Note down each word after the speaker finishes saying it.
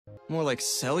More like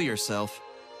sell yourself.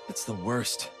 It's the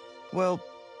worst. Well,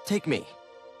 take me.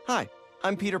 Hi,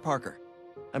 I'm Peter Parker.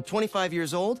 I'm 25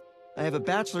 years old, I have a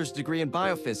bachelor's degree in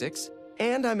biophysics,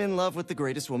 and I'm in love with the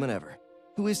greatest woman ever,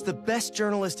 who is the best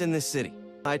journalist in this city.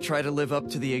 I try to live up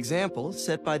to the example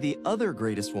set by the other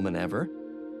greatest woman ever,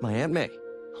 my Aunt May.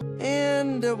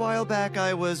 And a while back,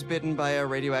 I was bitten by a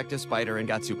radioactive spider and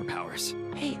got superpowers.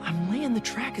 Hey, I'm laying the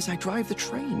track as I drive the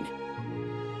train.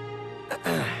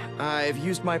 I've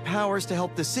used my powers to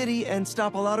help the city and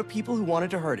stop a lot of people who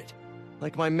wanted to hurt it.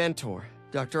 Like my mentor,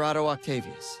 Dr. Otto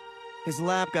Octavius. His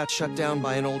lab got shut down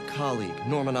by an old colleague,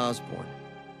 Norman Osborn.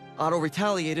 Otto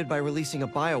retaliated by releasing a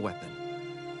bioweapon.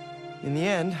 In the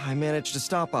end, I managed to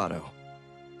stop Otto,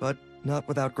 but not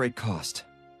without great cost.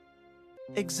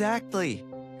 Exactly.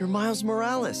 You're Miles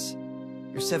Morales.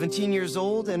 You're 17 years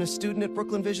old and a student at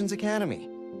Brooklyn Vision's Academy.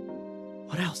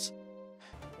 What else?